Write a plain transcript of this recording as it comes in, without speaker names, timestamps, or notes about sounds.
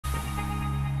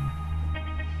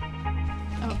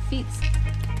Oh, feet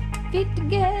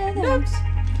together. Oops.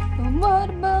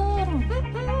 Water bottle.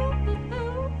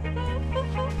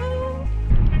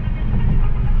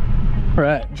 All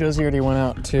right, Josie already went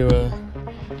out to.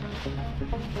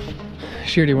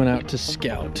 She already went out to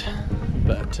scout,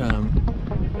 but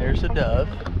there's a dove.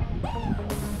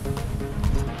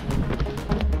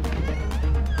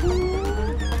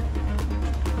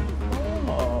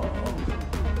 Oh,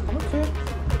 okay.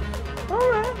 All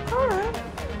right.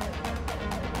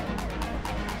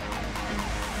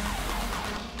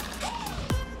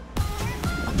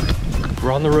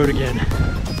 We're on the road again.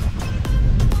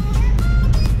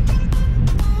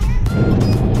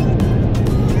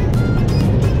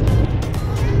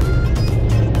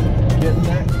 Getting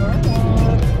that car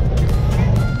washed.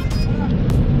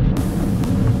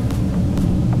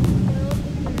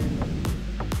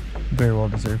 Very well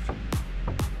deserved.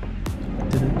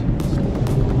 Did it?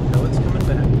 No, it's coming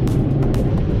back.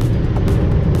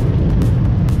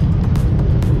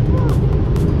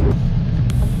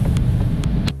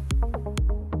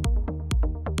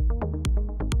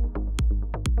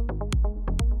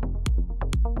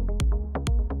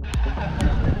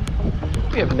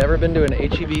 We have never been to an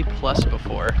HEB Plus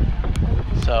before,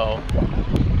 so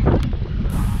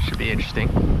should be interesting.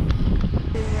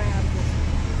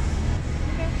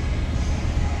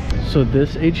 So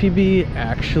this HEB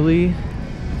actually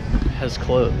has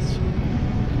clothes.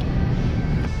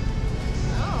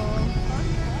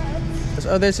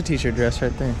 Oh, there's a t-shirt dress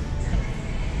right there.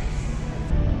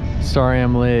 Sorry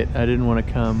I'm late, I didn't want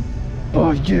to come.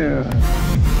 Oh yeah!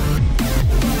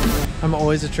 I'm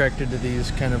always attracted to these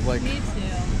kind of like, Me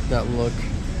too. that look.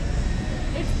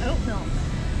 It's oat milk.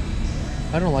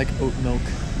 I don't like oat milk.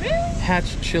 Really?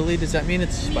 Hatch chili, does that mean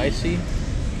it's spicy?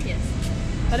 Yes.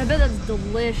 But I bet that's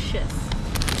delicious.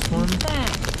 This one?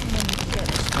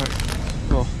 Alright,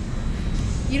 cool.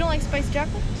 You don't like spiced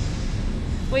chocolate?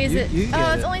 Wait, is it? You Oh,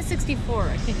 get it's it. only 64.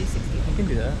 I can't do 64. I can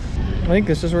do that. I think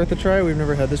this is worth a try. We've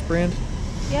never had this brand.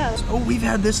 Yeah. Oh, we've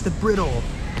had this, the brittle.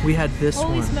 We had this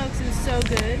Holy one. smokes, is so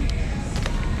good.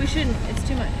 We shouldn't. It's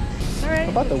too much. All right. How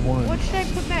about the one? What should I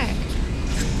put back?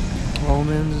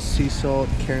 Almonds, sea salt,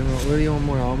 caramel. What do you want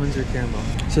more, almonds or caramel?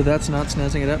 So that's not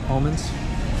snazzing it up, almonds?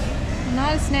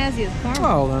 Not as snazzy as caramel.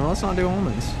 Oh, then let's not do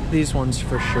almonds. These ones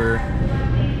for sure.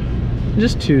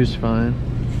 Just two's fine.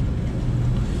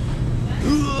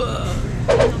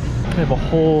 I have a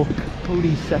whole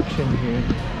Cody section here.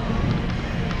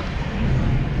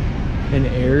 An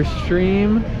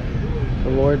Airstream. The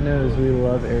Lord knows we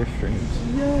love Airstreams.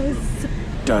 Yes.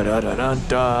 Da da da da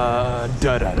da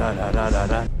da da da da da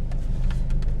da.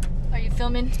 Are you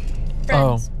filming?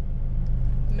 Friends,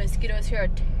 mosquitoes here are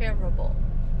terrible.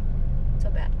 So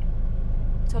bad.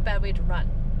 So bad we had to run.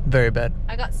 Very bad.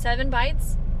 I got 7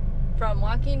 bites from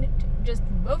walking just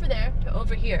over there to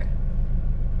over here.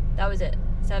 That was it.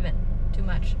 7. Too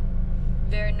much.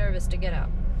 Very nervous to get out.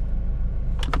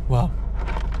 Wow.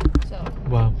 So,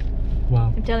 Wow.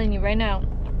 Wow. I'm telling you right now.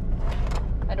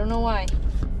 I don't know why.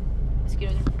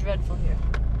 Mosquitoes are dreadful here.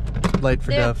 Light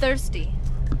for They're Dove. thirsty.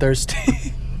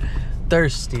 Thirsty.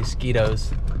 Thirsty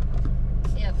mosquitoes.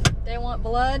 Yep. They want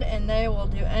blood and they will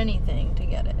do anything to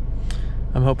get it.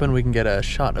 I'm hoping we can get a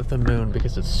shot of the moon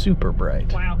because it's super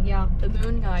bright. Wow, yeah. The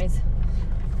moon, guys.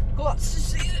 Who wants to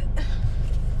see it?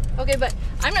 Okay, but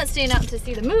I'm not staying out to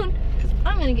see the moon because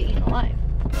I'm going to get eaten alive.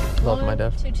 Love my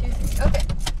Dove. 1, 2, 2, 3. Okay.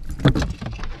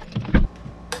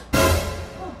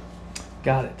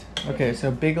 Got it. Okay,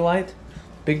 so big light,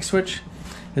 big switch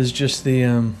is just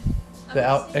the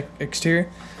exterior,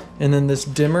 and then this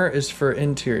dimmer is for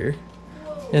interior,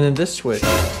 and then this switch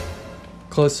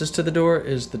closest to the door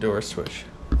is the door switch.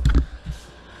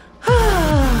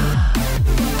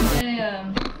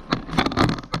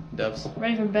 Doves.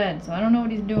 Ready for bed, so I don't know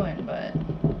what he's doing, but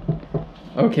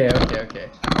Okay.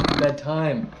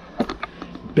 Bedtime.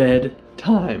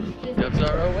 Bedtime. Doves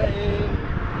are away.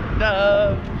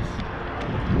 Doves.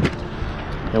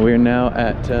 And we're now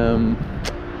at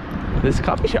this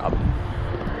coffee shop.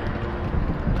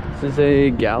 This is a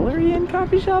gallery and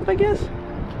coffee shop, I guess.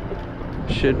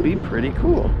 Should be pretty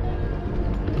cool.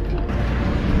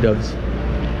 Doves.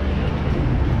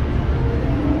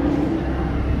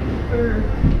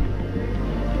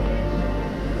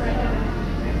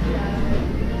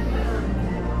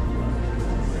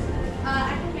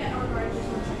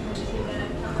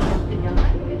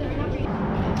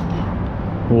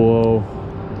 Whoa.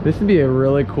 This would be a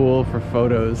really cool for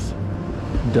photos.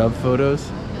 Dove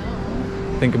photos.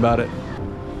 Think about it.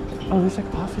 Oh, there's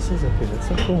like offices up here. That's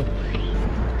so cool.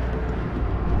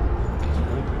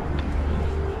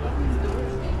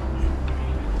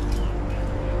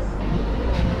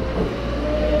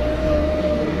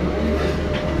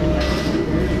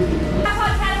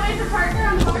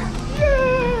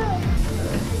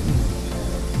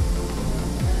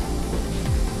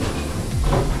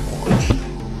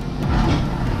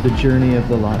 The journey of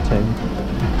the latte.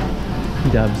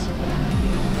 Dubs.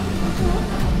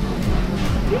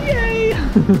 Yay! You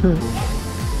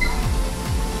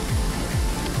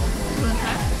wanna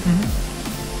try?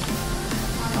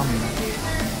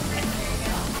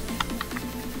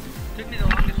 Took me the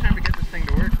longest time to get this thing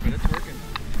to work, but it's working.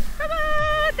 Come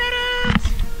on, Dubs!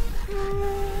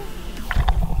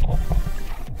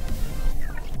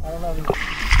 I don't know.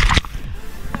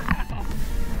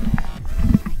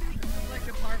 Like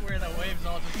the part where the waves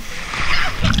all just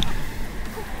break.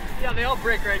 Yeah, they all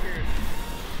break right here.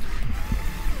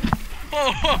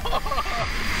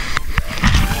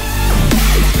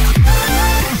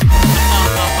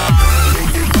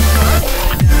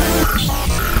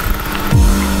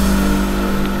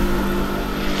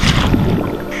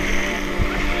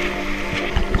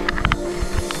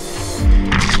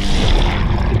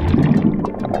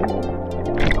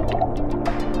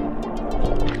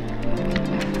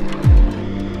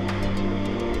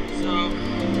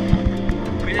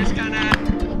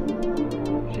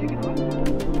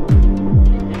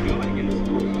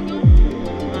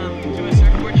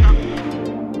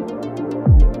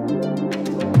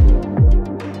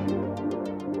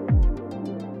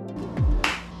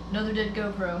 Another dead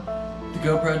GoPro. The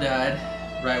GoPro died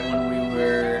right when we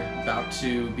were about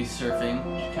to be surfing,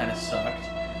 which kind of sucked.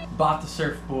 Bought the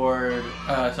surfboard,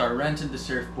 rented the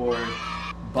surfboard,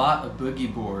 bought a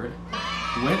boogie board,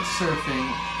 went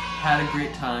surfing, had a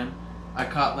great time. I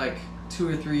caught like 2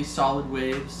 or 3 solid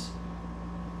waves,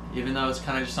 even though it was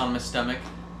kind of just on my stomach,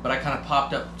 but I kind of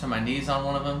popped up to my knees on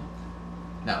one of them.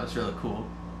 That was really cool.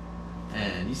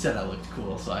 And you said I looked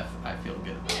cool, so I feel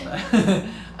good about that.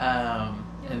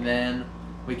 And then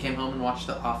we came home and watched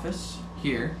The Office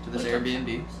here to this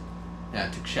Airbnb. Yeah,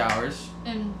 took showers.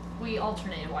 And we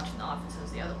alternated watching The Office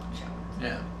as the other one showered.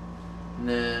 Yeah. And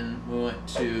then we went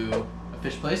to a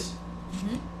fish place.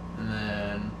 And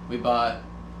then we bought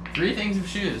 3 things of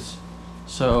shoes.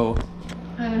 So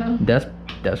I know.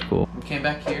 that's cool. We came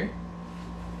back here.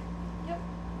 Yep.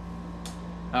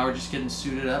 Now we're just getting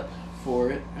suited up for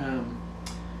it.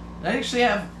 They actually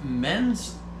have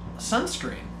men's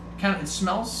sunscreen. It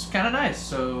smells kind of nice,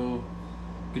 so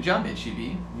good job,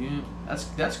 HEB.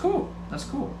 That's cool. That's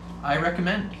cool. I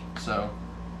recommend. So,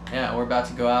 yeah, we're about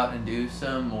to go out and do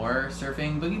some more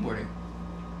surfing, boogie boarding.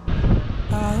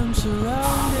 I'm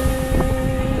surrounded,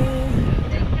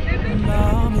 and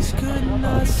armies could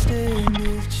not stand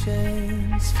a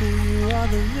chance. For you are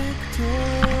the victor.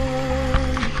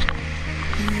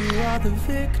 You are the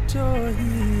victor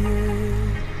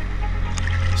here.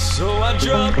 So I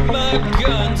drop my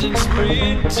guns and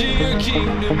sprint to your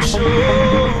kingdom shore.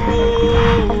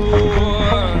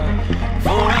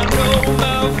 For I know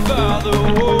my father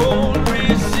won't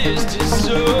resist his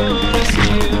son is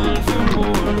here for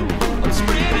more. I'm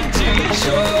sprinting to your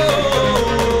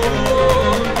shore.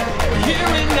 Here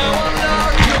and now I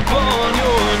knock upon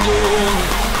your door.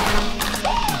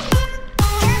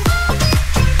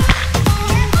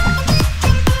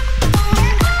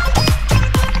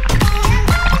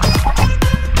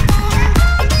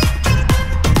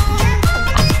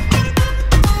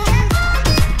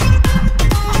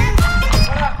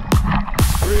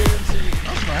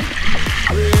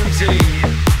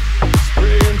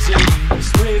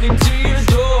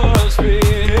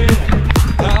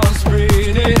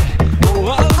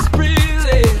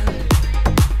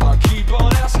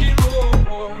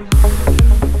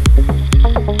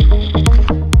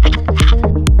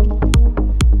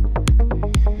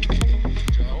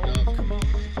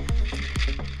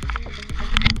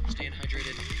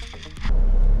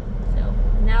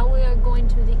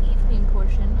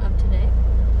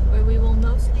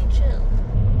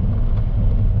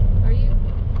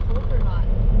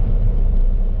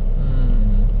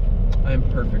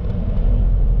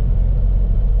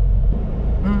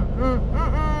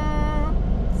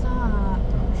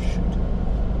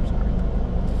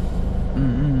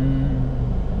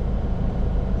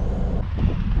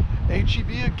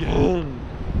 HEB again.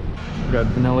 We got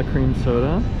vanilla cream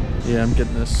soda. Yeah, I'm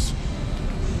getting this.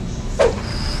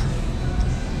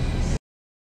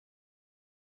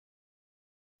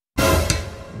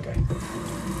 Okay.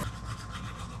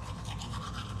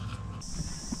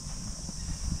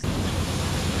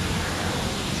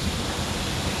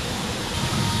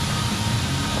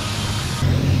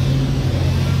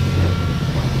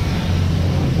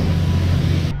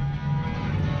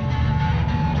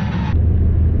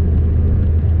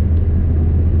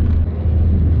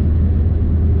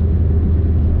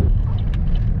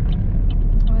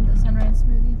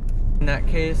 In that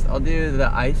case, I'll do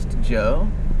the iced Joe.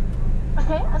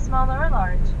 Okay, a small or a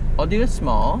large? I'll do a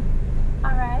small.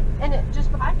 Alright, and it just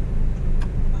 5?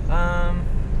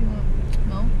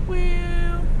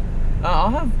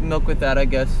 milk with that, I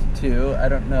guess, too. I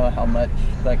don't know how much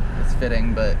like it's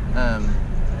fitting, but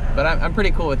I'm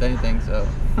pretty cool with anything, so.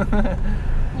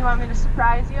 You want me to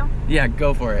surprise you? Yeah,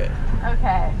 go for it.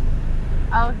 Okay.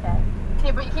 Okay.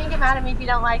 Okay, but you can't get mad at me if you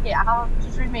don't like it. I'll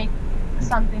just remake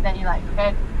something that you like,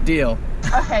 okay? Deal.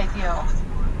 Okay, deal.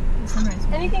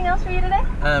 Anything else for you today?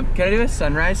 Can I do a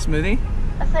sunrise smoothie?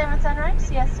 A salmon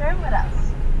sunrise? Yes, sir. What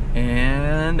else?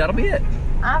 And that'll be it.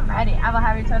 Alrighty. I will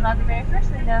have your total out the very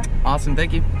first window. Awesome,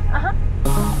 thank you. Uh-huh.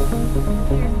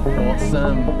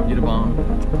 Awesome. You the bomb.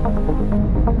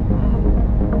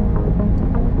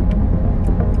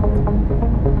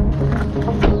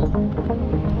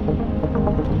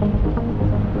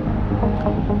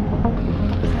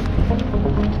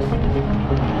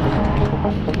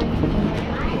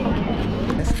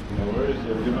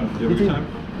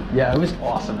 Yeah, it was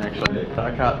awesome actually.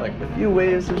 I caught like a few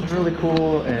waves, it was really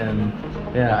cool, and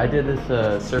yeah, I did this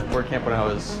surfboard camp when I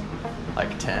was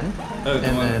like 10. Oh,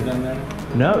 and then done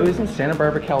that? no, it was in Santa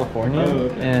Barbara, California, Oh,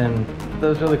 okay. and that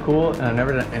was really cool, and I've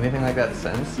never done anything like that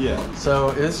since. Yeah. So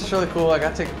it was just really cool. I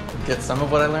got to get some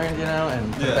of what I learned, you know,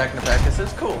 and put it back into practice. It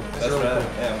was cool. It was That's really right.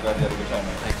 cool. Yeah, I'm glad you had a good time,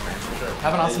 man. Thanks, man. For sure.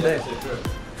 Have an awesome day. Yeah, sure.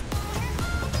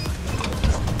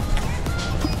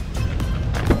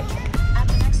 At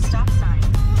the next stop sign,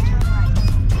 turn right.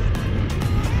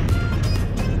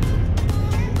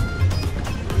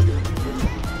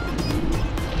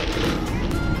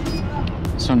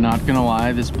 So not gonna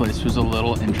lie, this place was a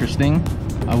little interesting.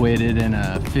 I waited in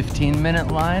a 15-minute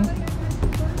line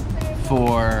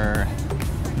for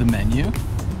the menu,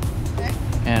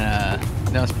 and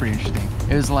that was pretty interesting.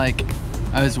 It was like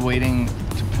I was waiting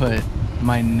to put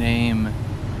my name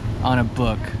on a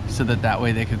book so that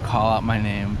way they could call out my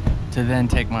name to then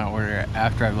take my order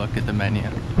after I've looked at the menu.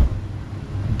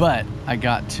 But I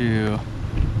got to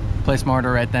place my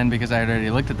order right then because I had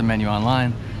already looked at the menu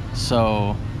online,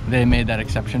 so they made that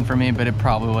exception for me, but it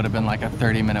probably would have been like a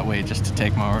 30-minute wait just to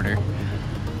take my order.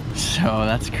 So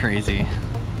that's crazy.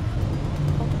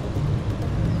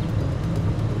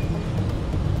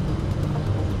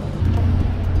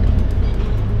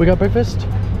 We got breakfast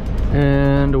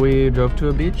and we drove to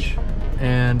a beach,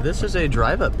 and this is a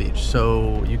drive-up beach,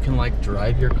 so you can like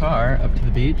drive your car up to the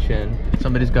beach, and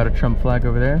somebody's got a Trump flag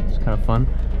over there. It's kind of fun.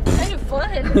 Kind of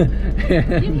fun.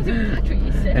 You need to watch what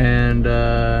you say. And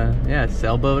yeah,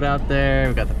 sailboat out there.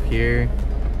 We got the pier,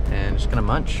 and just gonna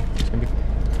munch. It's gonna be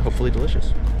hopefully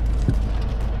delicious.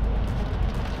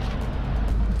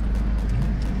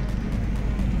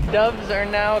 Doves are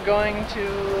now going to,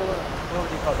 what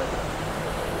would you call this?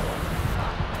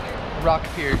 Rock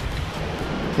pier.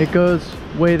 It goes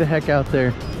way the heck out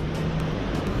there.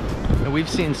 And we've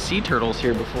seen sea turtles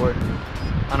here before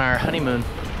on our honeymoon,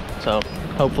 so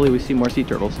hopefully we see more sea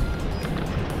turtles.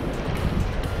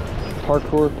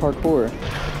 Parkour, parkour.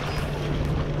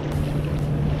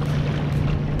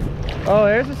 Oh,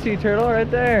 there's a sea turtle right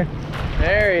there.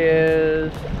 There he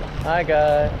is. Hi,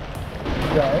 guy.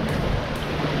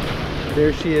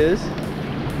 There she is.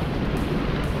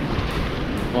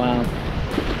 Wow.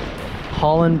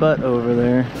 Hauling butt over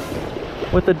there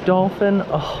with a dolphin.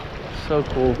 Oh, so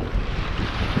cool.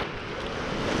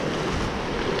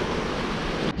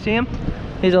 See him?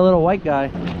 He's a little white guy.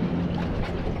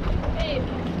 Hey,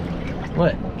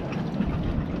 What?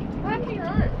 what happened to your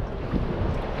arm?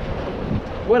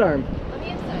 What arm? On the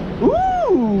inside.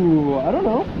 Ooh, I don't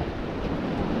know.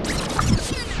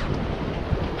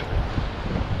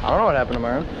 I don't know what happened to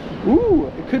my arm. Ooh,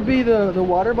 it could be the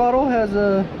water bottle has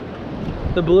the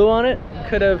blue on it.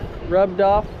 Could have rubbed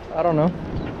off. I don't know.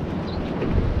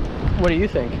 What do you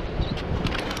think?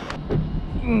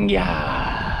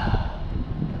 Yeah.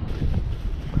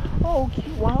 Oh,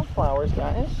 cute wildflowers,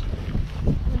 guys.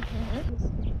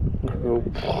 Go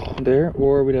there,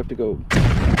 or we'd have to go.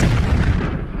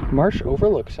 Marsh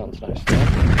Overlook sounds nice though.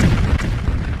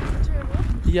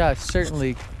 Yeah,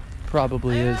 certainly,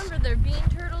 probably I is. remember there being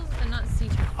turtles, but not sea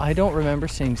turtles. I don't remember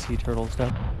seeing sea turtles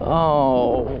though.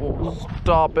 Oh,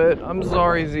 stop it. I'm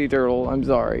sorry, sea turtle. I'm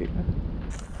sorry.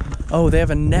 Oh, they have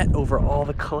a net over all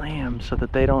the clams so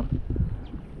that they don't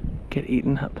get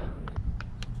eaten up.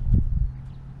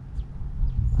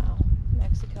 Wow.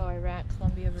 Mexico, Iraq,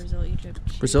 Colombia, Brazil,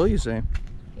 Egypt. Brazil, you say?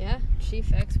 Yeah,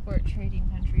 chief export trading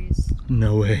countries.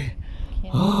 No way.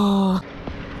 Canada.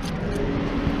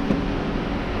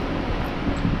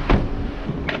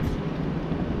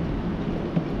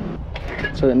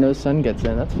 So that no sun gets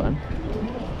in, that's fine.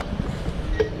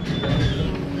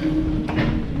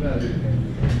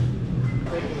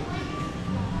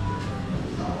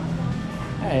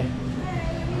 Hey.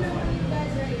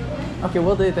 Okay,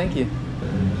 will do, thank you.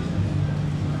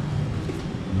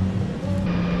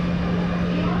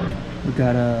 We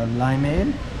got a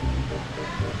limeade.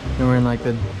 And we're in like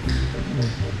the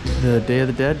Day of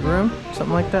the Dead room,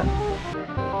 something like that.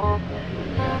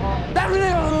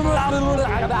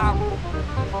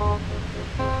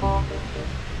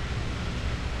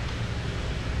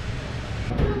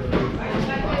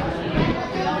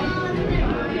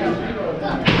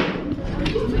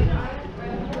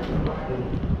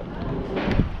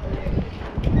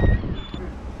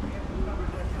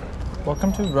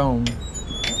 Welcome to Rome.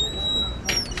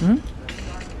 Hmm?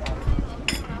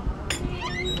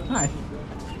 Hi.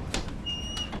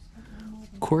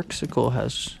 Corksicle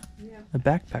has a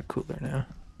backpack cooler now.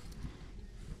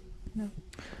 No.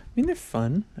 I mean, they're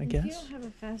fun, I guess. If you don't have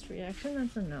a fast reaction,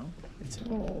 that's a no.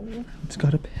 It's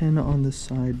got a pen on the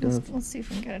side of... Let's see if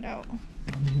we can get it out. On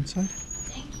the inside?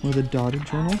 Or the dotted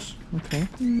journals? Okay.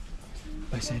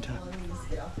 Bye, Santa.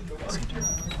 Bye, Santa.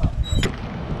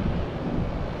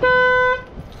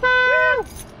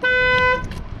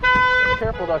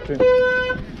 Careful, Doctor.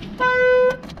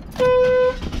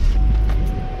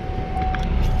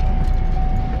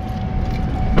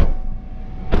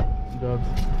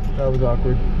 That was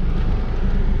awkward.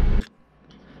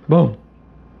 Boom.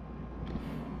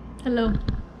 Hello.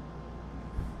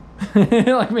 It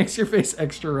like makes your face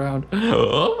extra round.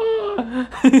 I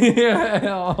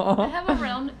have a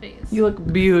round face. You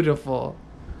look beautiful.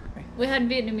 We had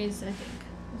Vietnamese, I think,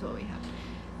 is what we had.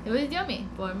 It was yummy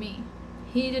for me.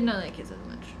 He did not like it as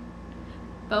much.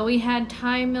 But we had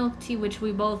Thai milk tea, which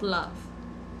we both love,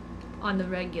 on the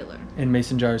regular. In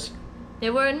mason jars. They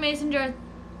were in mason jars.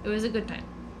 It was a good time.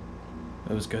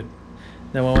 It was good.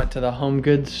 Then we went to the home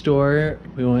goods store.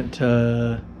 We went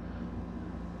to...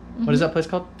 What is that place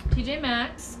called? TJ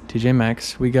Maxx. TJ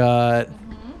Maxx. We got a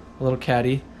little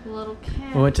caddy. A little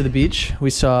cat. We went to the beach. We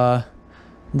saw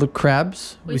little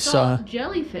crabs. We saw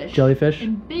jellyfish. Jellyfish.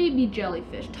 And baby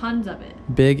jellyfish. Tons of it.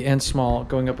 Big and small,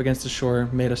 going up against the shore.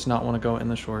 Made us not want to go in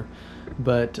the shore.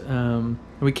 But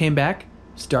we came back.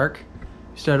 It's dark.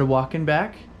 We started walking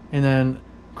back. And then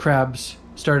crabs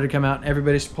started to come out.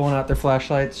 Everybody's pulling out their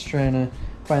flashlights, trying to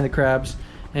find the crabs.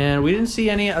 And we didn't see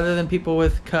any other than people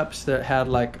with cups that had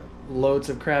like loads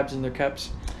of crabs in their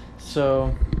cups.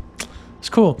 So it's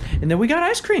cool. And then we got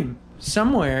ice cream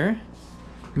somewhere,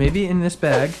 maybe in this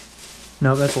bag.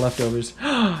 No, that's leftovers.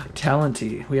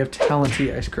 Talenti. We have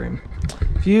Talenti ice cream.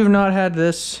 If you've not had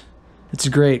this, it's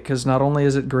great because not only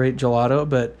is it great gelato,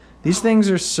 but these things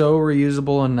are so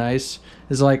reusable and nice.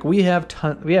 It's like we have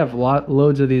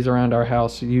loads of these around our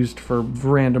house used for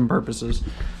random purposes.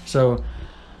 So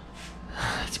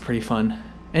it's pretty fun.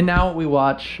 And now we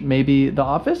watch maybe The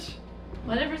Office.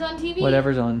 Whatever's on TV.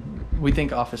 Whatever's on. We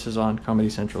think Office is on Comedy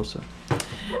Central, so.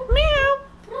 Meow.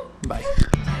 Bye.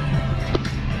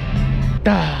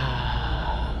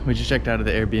 We just checked out of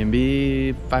the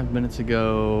Airbnb 5 minutes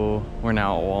ago. We're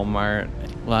now at Walmart.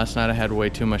 Last night I had way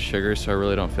too much sugar, so I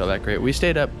really don't feel that great. We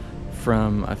stayed up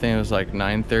from, I think it was like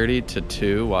 9:30 to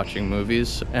 2 watching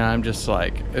movies, and I'm just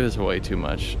like, it was way too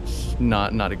much. It's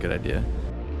not a good idea.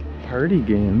 Party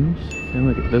games. And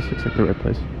look at this, looks like the right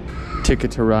place. Ticket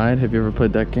to Ride. Have you ever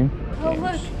played that game? Oh,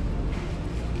 look.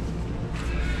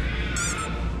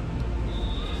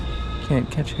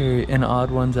 Can't catch her in Odd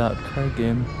Ones Out card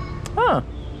game. Huh.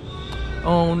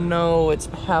 Oh no, it's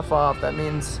half off. That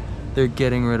means they're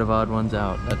getting rid of Odd Ones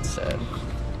Out. That's sad.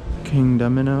 King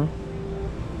Domino.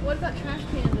 What about Trash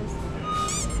Pandas?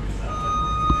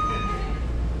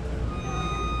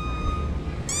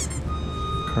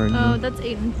 Card Oh, game. that's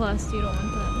 8 and plus. You don't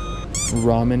want that.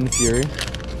 Ramen Fury.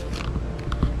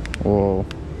 Whoa.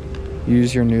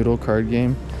 Use your noodle card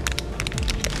game.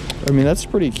 I mean, that's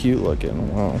pretty cute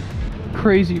looking. Wow.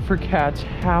 Crazy for Cats,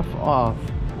 half off.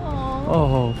 Aww.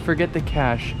 Oh, forget the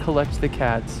cash. Collect the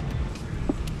cats.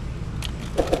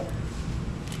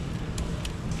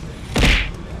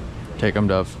 Take them,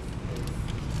 Dove.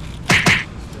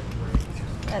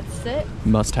 That's it.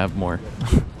 Must have more.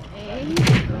 Hey.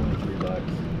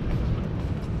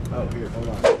 Oh, here, hold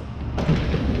on.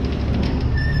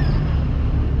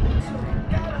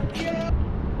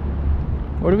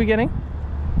 What are we getting?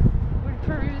 We're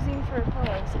perusing for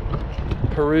pillows, I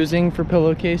think. Perusing for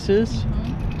pillowcases.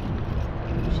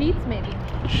 Sheets, maybe.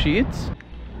 Sheets.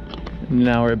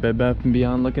 Now we're at Bed Bath &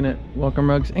 Beyond looking at welcome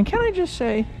rugs. And can I just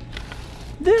say,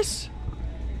 this...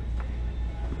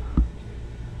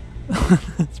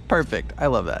 it's perfect. I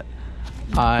love that.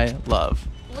 I love.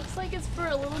 Looks like it's for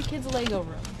a little kid's Lego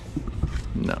room.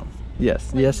 No.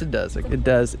 Yes. Yes, it does. It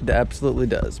does. It absolutely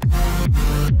does.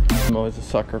 I'm always a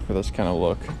sucker for this kind of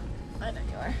look. I know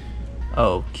you are.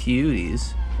 Oh,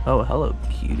 cuties. Oh, hello,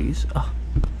 cuties. Oh.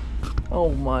 Oh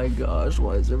my gosh,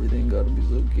 why is everything gotta be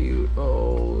so cute?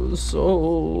 Oh,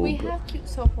 so We good. have cute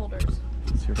soap holders.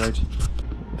 You're right.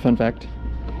 Fun fact,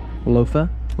 loafa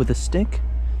with a stick,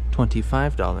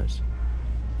 $25.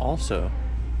 Also,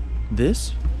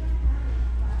 this,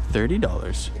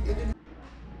 $30.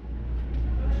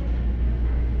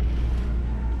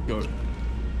 Go.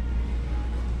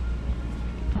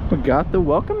 We got the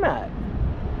welcome mat.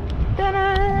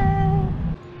 Ta-da!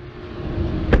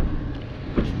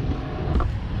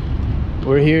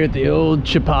 We're here at the old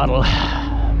Chipotle.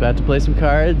 About to play some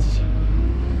cards,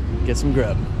 get some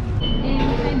grub.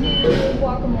 And I do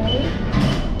guacamole.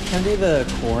 Can I do the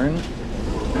corn?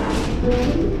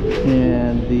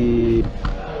 And the...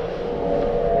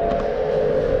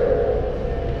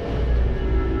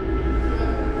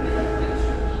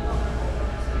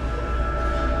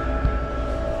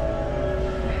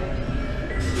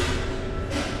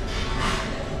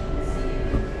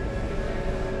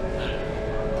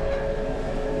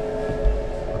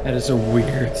 That is a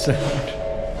weird sound.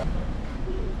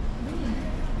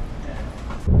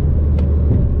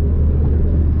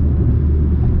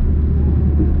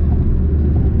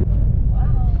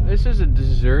 This is a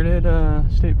deserted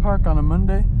state park on a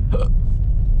Monday.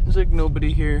 There's like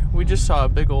nobody here. We just saw a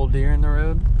big old deer in the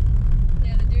road.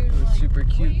 Yeah, the deer was like, Super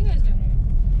cute. What are you guys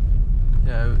doing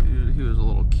here? Yeah, he was a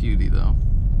little cutie though.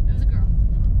 It was a girl.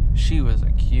 She was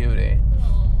a cutie.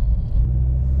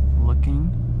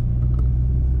 Looking.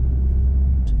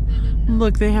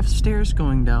 Look, they have stairs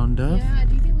going down, Dove. Yeah,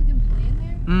 do you think we can play in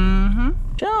there? Mm-hmm.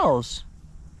 Shells.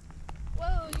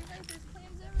 Whoa, you guys, there's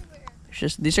clams everywhere.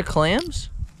 These are clams?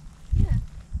 Yeah.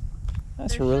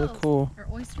 That's They're really shells. cool. Or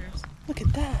oysters. Look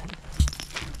at that.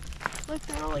 Look,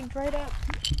 they're all like dried up.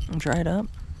 Dried up?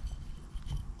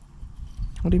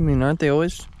 What do you mean? Aren't they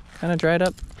always kind of dried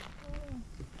up?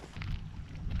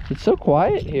 It's so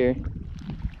quiet here.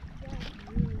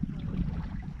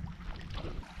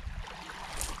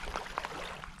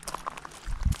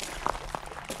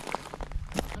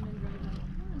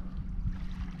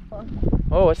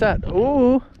 Oh, what's that?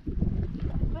 Ooh.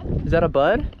 Is that a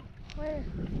bud? Where?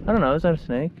 I don't know. Is that a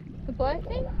snake? The black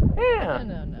thing? Yeah.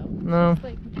 No. No. It's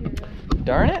like material.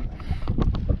 Darn it.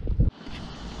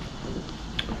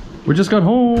 We just got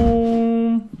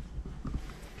home.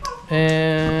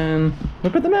 And we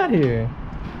put the mat here.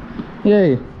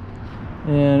 Yay.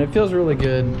 And it feels really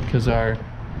good because our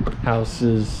house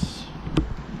is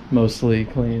mostly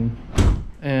clean.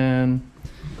 And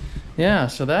yeah,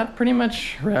 so that pretty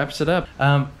much wraps it up.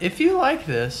 If you like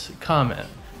this, comment.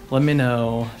 Let me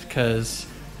know, because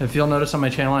if you'll notice on my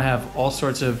channel, I have all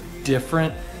sorts of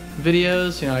different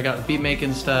videos. You know, I got beat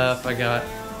making stuff, I got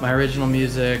my original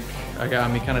music, I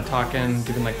got me kind of talking,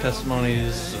 giving like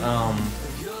testimonies,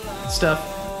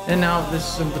 stuff. And now this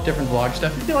is some different vlog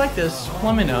stuff. If you like this,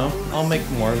 let me know. I'll make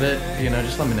more of it, you know,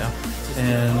 just let me know.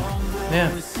 And yeah,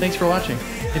 thanks for watching.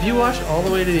 If you watched all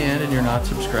the way to the end and you're not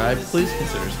subscribed, please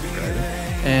consider subscribing.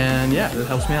 And yeah, that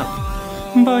helps me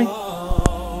out. Bye.